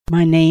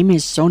My name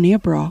is Sonia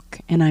Brock,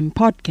 and I'm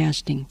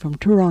podcasting from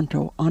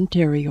Toronto,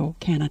 Ontario,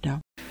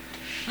 Canada.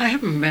 I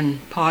haven't been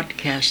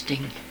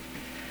podcasting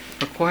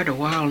for quite a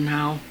while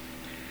now,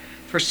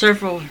 for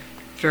several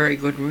very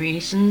good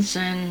reasons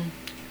and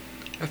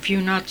a few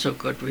not so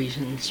good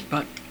reasons,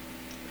 but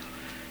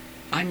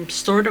I'm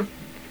sort of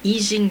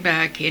easing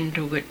back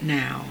into it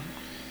now.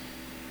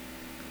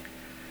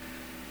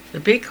 The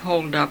big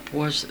holdup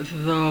was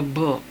the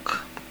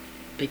book,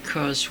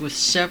 because with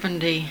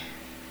 70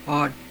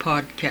 odd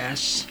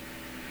podcasts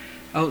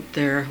out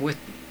there with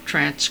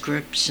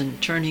transcripts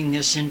and turning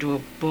this into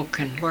a book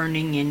and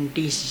learning in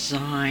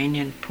design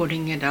and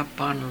putting it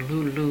up on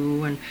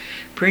Lulu and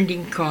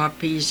printing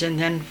copies and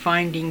then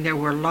finding there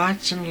were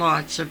lots and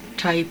lots of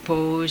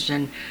typos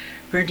and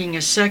printing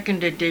a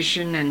second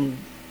edition and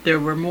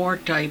there were more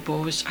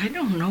typos. I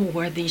don't know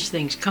where these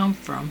things come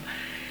from.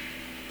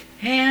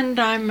 And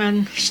I'm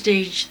on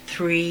stage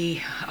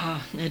 3,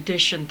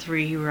 edition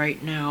 3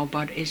 right now,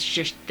 but it's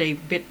just a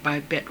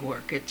bit-by-bit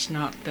work. It's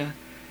not the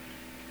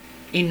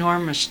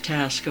enormous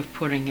task of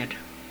putting it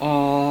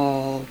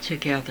all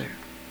together.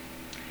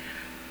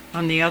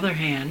 On the other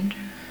hand,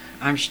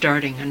 I'm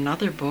starting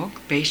another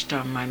book based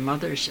on my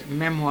mother's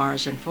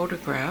memoirs and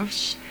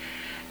photographs,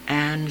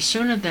 and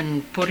sooner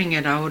than putting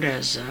it out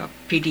as a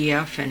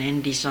PDF and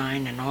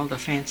InDesign and all the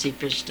fancy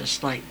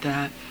business like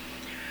that,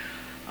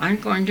 I'm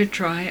going to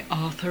try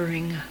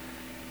authoring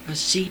a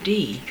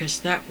CD, because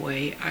that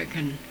way I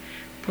can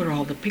put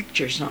all the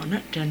pictures on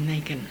it and they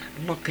can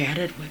look at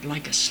it with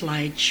like a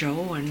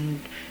slideshow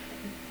and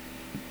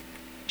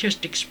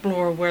just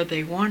explore where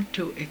they want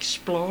to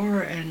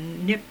explore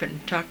and nip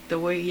and tuck the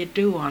way you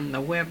do on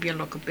the web. You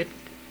look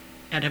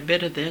at a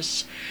bit of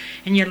this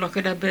and you look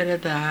at a bit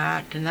of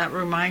that, and that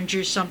reminds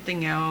you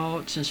something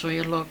else, and so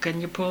you look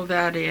and you pull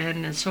that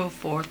in and so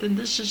forth. And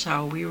this is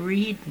how we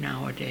read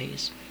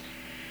nowadays.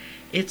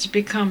 It's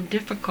become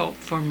difficult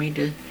for me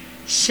to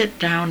sit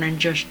down and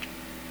just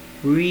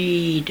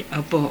read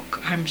a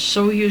book. I'm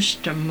so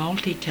used to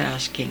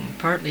multitasking,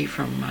 partly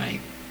from my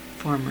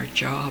former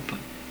job,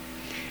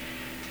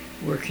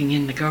 working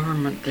in the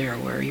government there,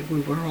 where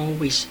we were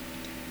always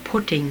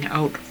putting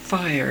out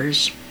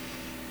fires.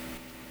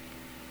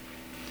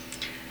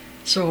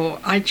 So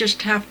I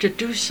just have to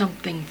do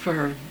something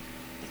for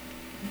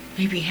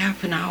maybe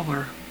half an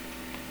hour,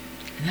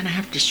 and then I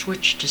have to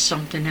switch to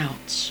something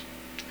else.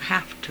 I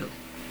have to.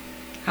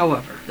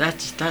 However,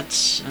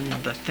 that's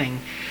another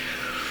thing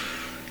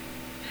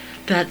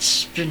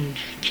that's been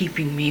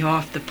keeping me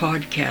off the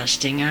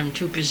podcasting. I'm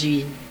too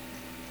busy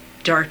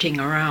darting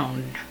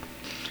around.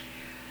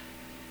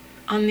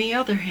 On the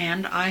other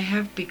hand, I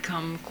have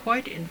become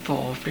quite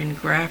involved in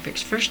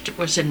graphics. First it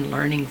was in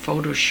learning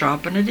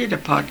Photoshop, and I did a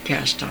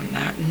podcast on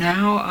that.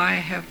 Now I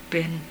have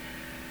been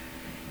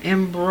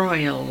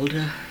embroiled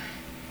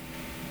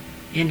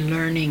in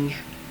learning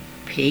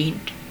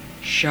Paint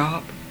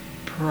Shop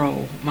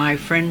Pro. My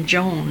friend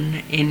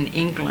Joan in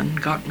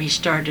England got me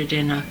started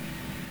in a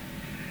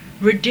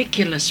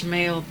ridiculous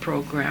mail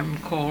program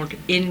called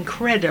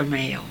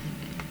Incredimail.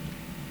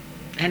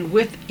 And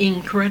with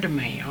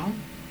Incredimail,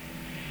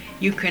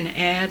 you can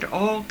add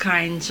all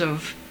kinds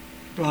of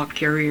block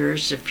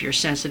carriers, if you're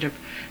sensitive,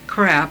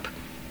 crap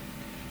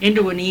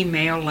into an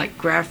email, like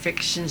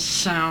graphics and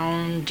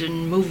sound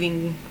and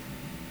moving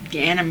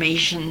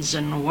animations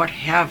and what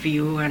have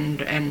you,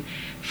 and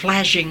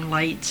flashing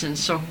lights and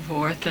so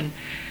forth. And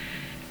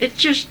it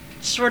just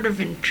sort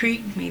of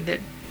intrigued me that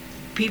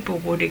people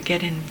would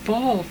get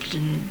involved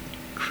in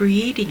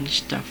creating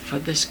stuff for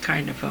this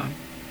kind of a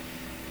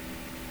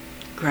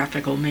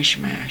graphical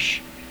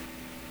mishmash.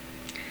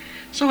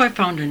 So I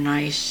found a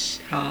nice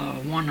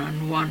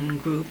one-on-one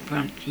group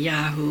on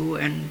Yahoo,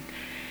 and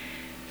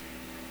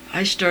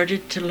I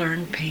started to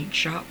learn Paint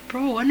Shop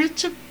Pro, and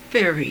it's a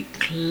very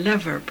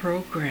clever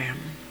program.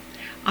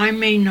 I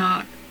may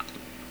not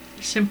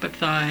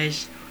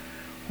sympathize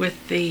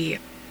with the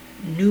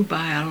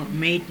nubile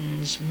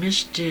maidens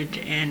misted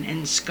and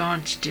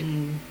ensconced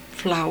in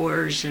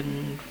flowers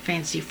and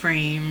fancy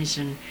frames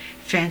and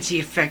fancy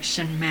effects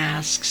and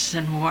masks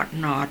and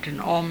whatnot,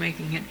 and all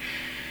making it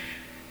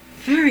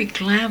very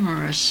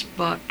glamorous,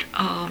 but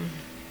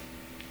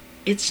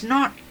it's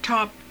not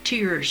top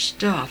tier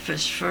stuff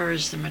as far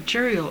as the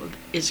material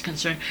is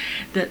concerned.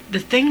 The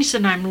things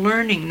that I'm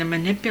learning, the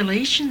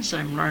manipulations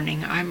I'm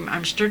learning,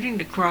 I'm starting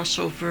to cross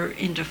over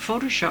into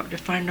Photoshop to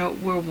find out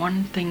where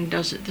one thing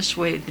does it this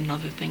way,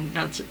 another thing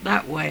does it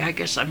that way. I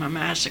guess I'm a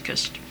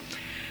masochist.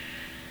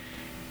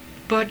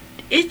 But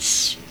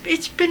it's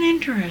been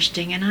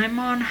interesting, and I'm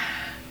on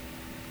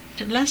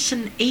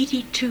lesson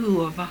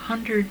 82 of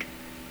 100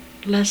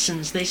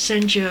 lessons. They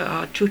send you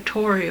a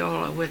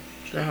tutorial with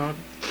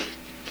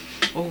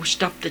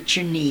stuff that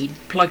you need,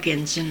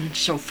 plugins and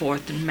so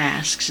forth, and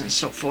masks and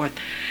so forth,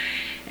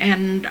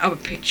 and a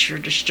picture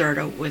to start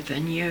out with,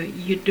 and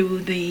you do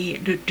the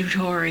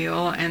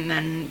tutorial, and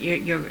then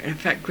you're in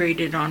fact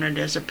graded on it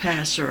as a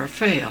pass or a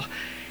fail.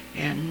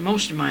 And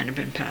most of mine have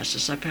been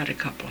passes. I've had a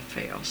couple of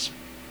fails.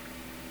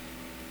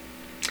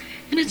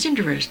 And it's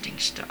interesting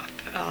stuff.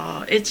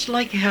 It's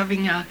like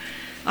having a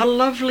a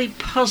lovely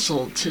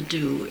puzzle to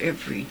do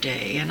every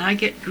day, and I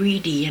get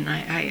greedy and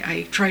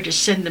I try to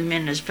send them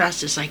in as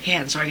fast as I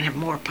can so I can have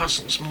more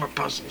puzzles.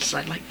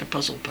 I like the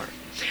puzzle part.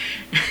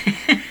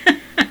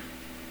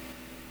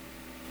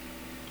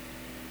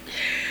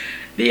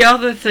 The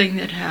other thing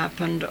that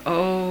happened,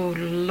 oh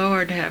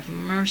Lord have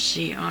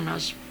mercy on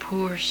us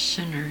poor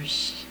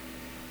sinners.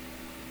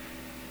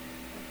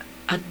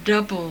 A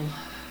double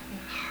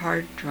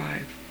hard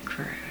drive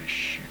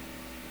crash.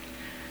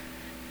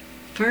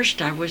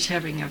 First I was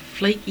having a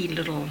flaky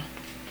little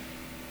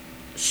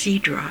C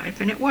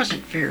drive, and it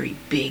wasn't very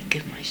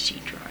big, my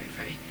C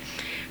drive,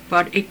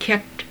 but it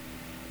kept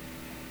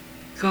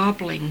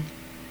gobbling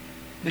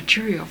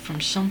material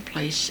from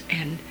someplace,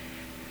 and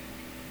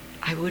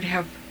I would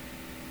have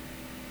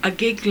a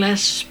gig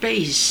less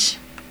space,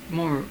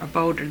 more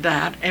about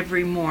that,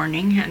 every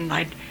morning, and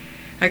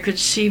I could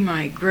see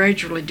my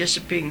gradually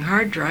dissipating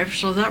hard drive,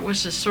 so that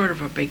was a sort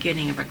of a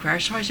beginning of a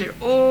crash. So I said,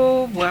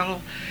 oh,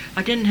 well,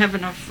 I didn't have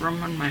enough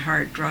room on my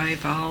hard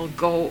drive, I'll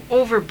go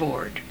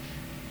overboard.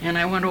 And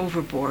I went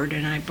overboard,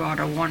 and I bought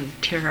a 1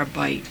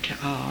 terabyte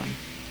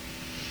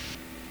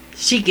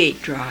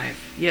Seagate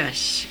drive.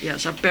 Yes,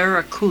 a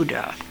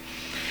Barracuda.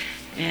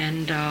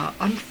 And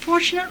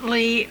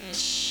unfortunately, a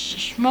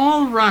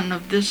small run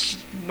of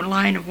this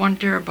line of 1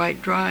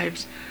 terabyte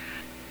drives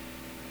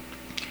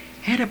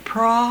had a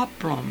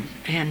problem.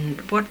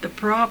 And what the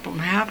problem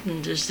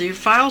happened is the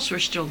files were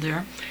still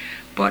there,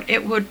 but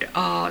it would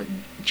the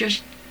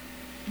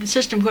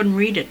system couldn't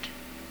read it.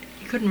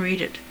 You couldn't read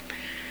it.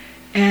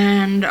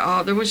 And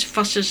there was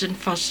fusses,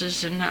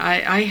 and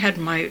I had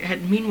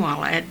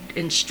meanwhile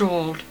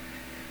installed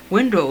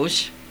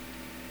Windows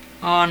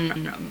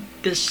on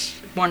this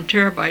 1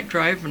 terabyte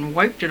drive and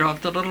wiped it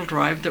off the little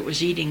drive that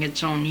was eating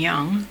its own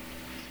young.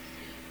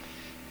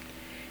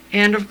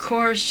 And of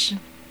course,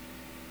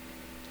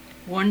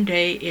 one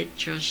day it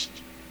just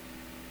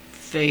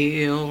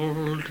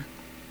failed.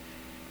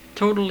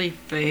 Totally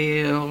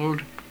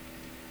failed.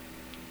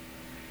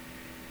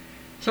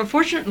 So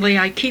fortunately,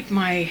 I keep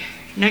my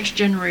next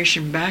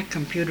generation back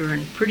computer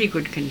in pretty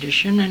good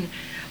condition, and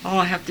all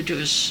I have to do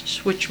is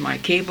switch my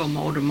cable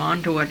modem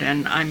onto it,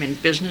 and I'm in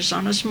business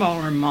on a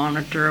smaller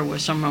monitor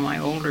with some of my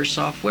older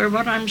software,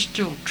 but I'm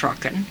still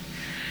trucking.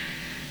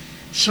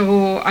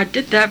 So I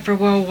did that for a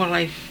while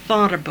I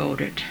thought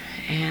about it,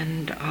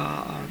 and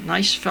a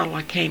nice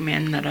fella came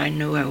in that I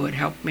knew would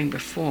help me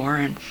before,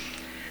 and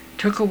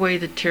took away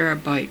the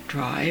terabyte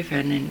drive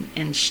and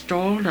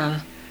installed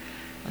a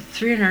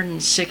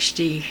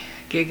 360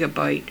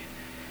 gigabyte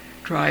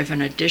drive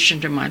in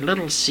addition to my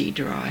little C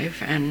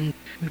drive, and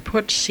we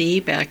put C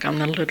back on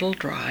the little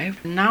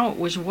drive. Now it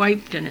was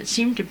wiped and it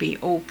seemed to be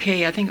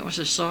okay. I think it was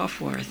a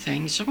software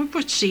thing, so we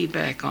put C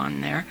back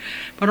on there.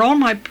 But all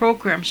my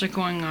programs are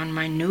going on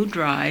my new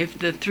drive,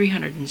 the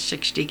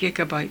 360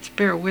 gigabytes.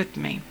 Bear with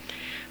me.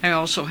 I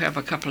also have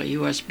a couple of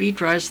USB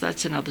drives.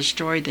 That's another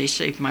story. They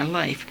saved my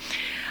life.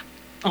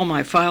 All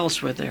my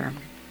files were there.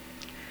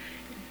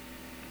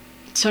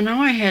 So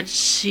now I had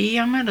C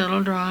on my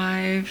little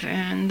drive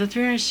and the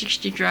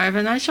 360 drive,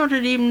 and I sort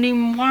of didn't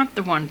even want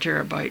the 1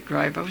 terabyte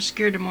drive. I was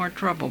scared of more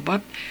trouble,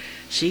 but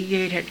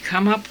Seagate had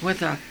come up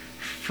with a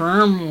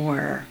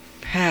firmware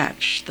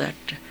patch that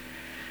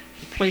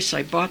the place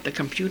I bought the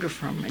computer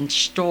from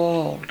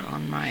installed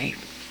on my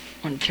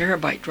 1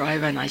 terabyte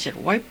drive, and I said,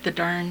 wipe the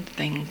darn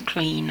thing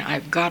clean.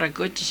 I've got a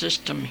good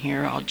system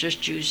here. I'll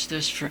just use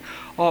this for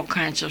all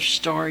kinds of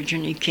storage.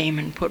 And he came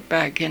and put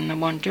back in the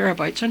 1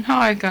 terabyte. So now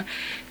I got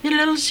the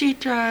little C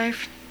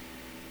drive,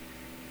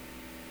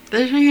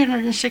 the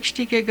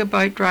 360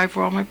 gigabyte drive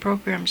where all my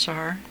programs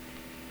are,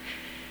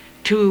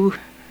 2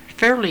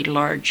 fairly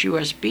large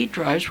USB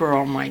drives where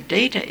all my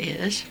data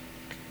is,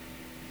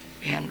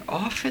 and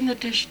off in the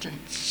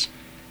distance,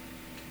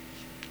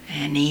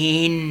 an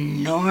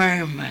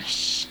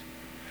enormous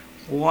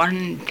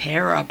 1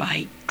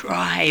 terabyte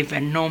drive,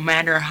 and no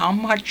matter how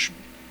much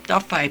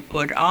stuff I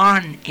put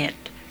on it,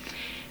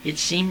 it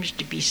seems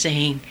to be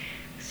saying,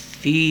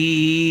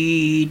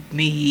 feed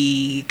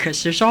me,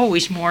 because there's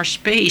always more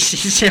space.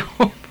 It's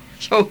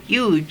so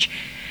huge.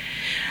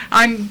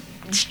 I'm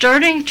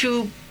starting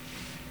to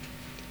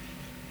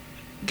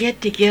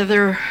get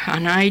together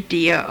an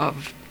idea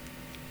of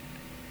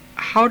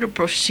how to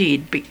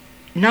proceed,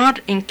 not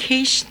in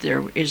case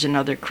there is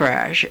another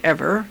crash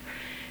ever,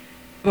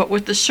 but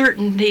with the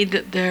certainty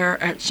that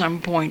there at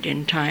some point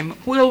in time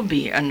will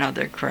be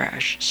another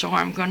crash. So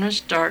I'm going to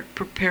start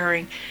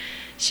preparing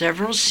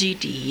several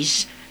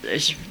CDs.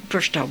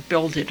 First I'll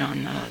build it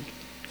on a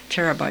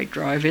terabyte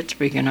drive, it's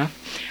big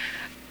enough,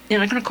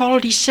 and I'm going to call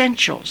it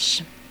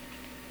Essentials.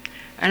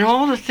 And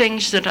all the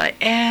things that I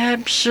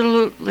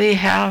absolutely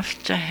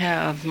have to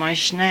have, my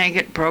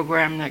Snagit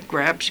program that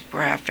grabs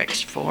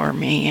graphics for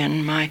me,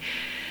 and my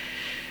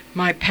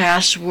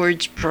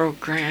passwords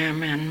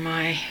program, and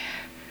my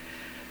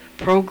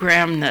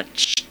program that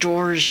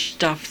stores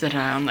stuff that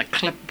on the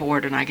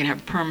clipboard, and I can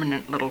have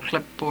permanent little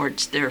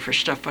clipboards there for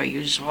stuff I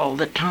use all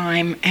the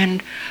time,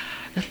 and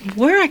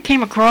Where I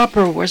came across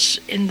her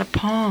was in the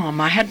Palm.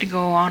 I had to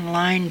go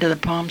online to the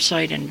Palm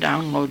site and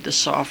download the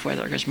software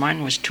because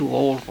mine was too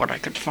old, what I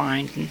could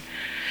find. And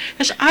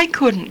because I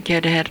couldn't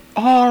get at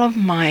all of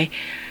my,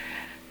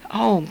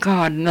 oh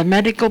God, the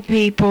medical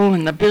people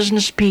and the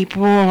business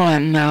people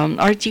and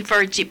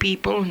artsy-fartsy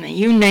people and the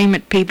you name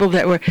it people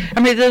that were,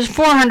 I mean, there's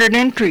 400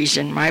 entries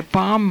in my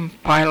Palm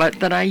Pilot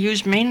that I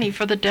use mainly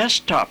for the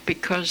desktop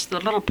because the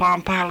little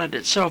Palm Pilot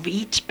itself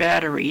eats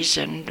batteries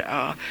and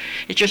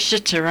it just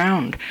sits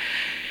around.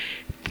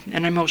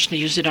 And I mostly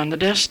use it on the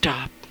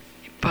desktop.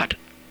 But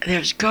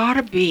there's got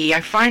to be,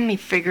 I finally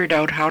figured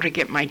out how to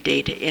get my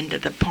data into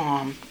the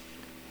Palm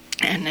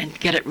and then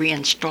get it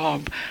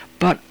reinstalled.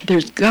 But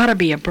there's got to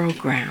be a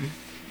program.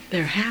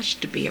 There has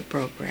to be a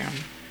program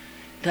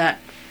that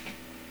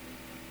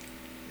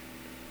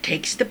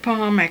takes the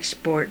Palm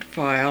export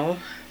file,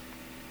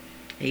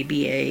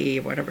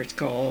 ABA, whatever it's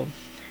called,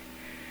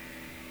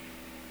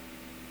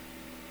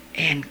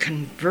 and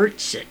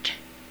converts it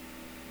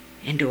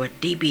into a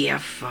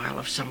DBF file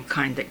of some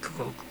kind that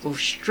could go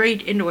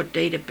straight into a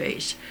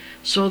database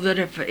so that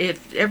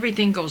if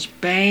everything goes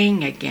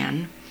bang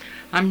again,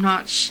 I'm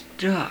not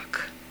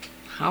stuck.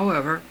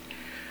 However,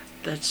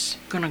 that's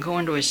going to go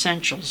into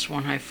essentials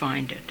when I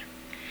find it.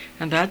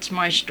 And that's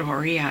my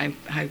story. I've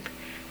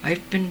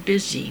been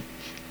busy,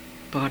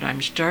 but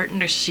I'm starting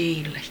to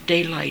see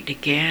daylight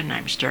again.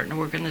 I'm starting to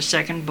work on the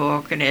second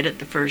book and edit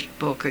the first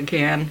book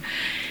again.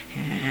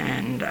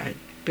 And I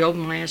build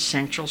my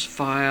essentials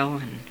file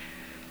and,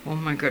 oh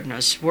my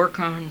goodness,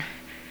 work on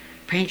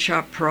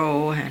PaintShop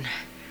Pro and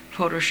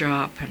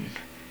Photoshop and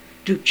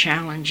do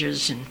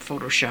challenges in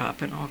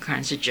Photoshop and all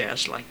kinds of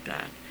jazz like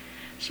that.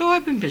 So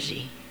I've been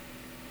busy.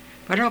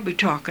 But I'll be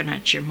talking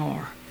at you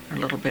more a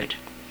little bit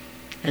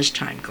as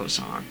time goes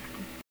on.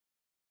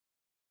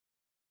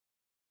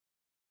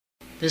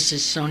 This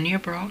is Sonia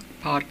Brock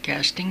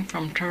podcasting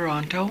from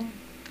Toronto,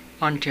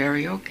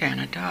 Ontario,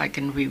 Canada. I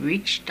can be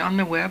reached on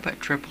the web at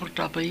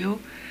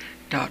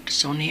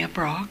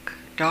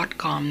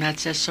www.soniabrock.com.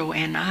 That's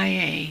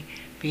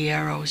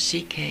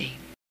SoniaBrock.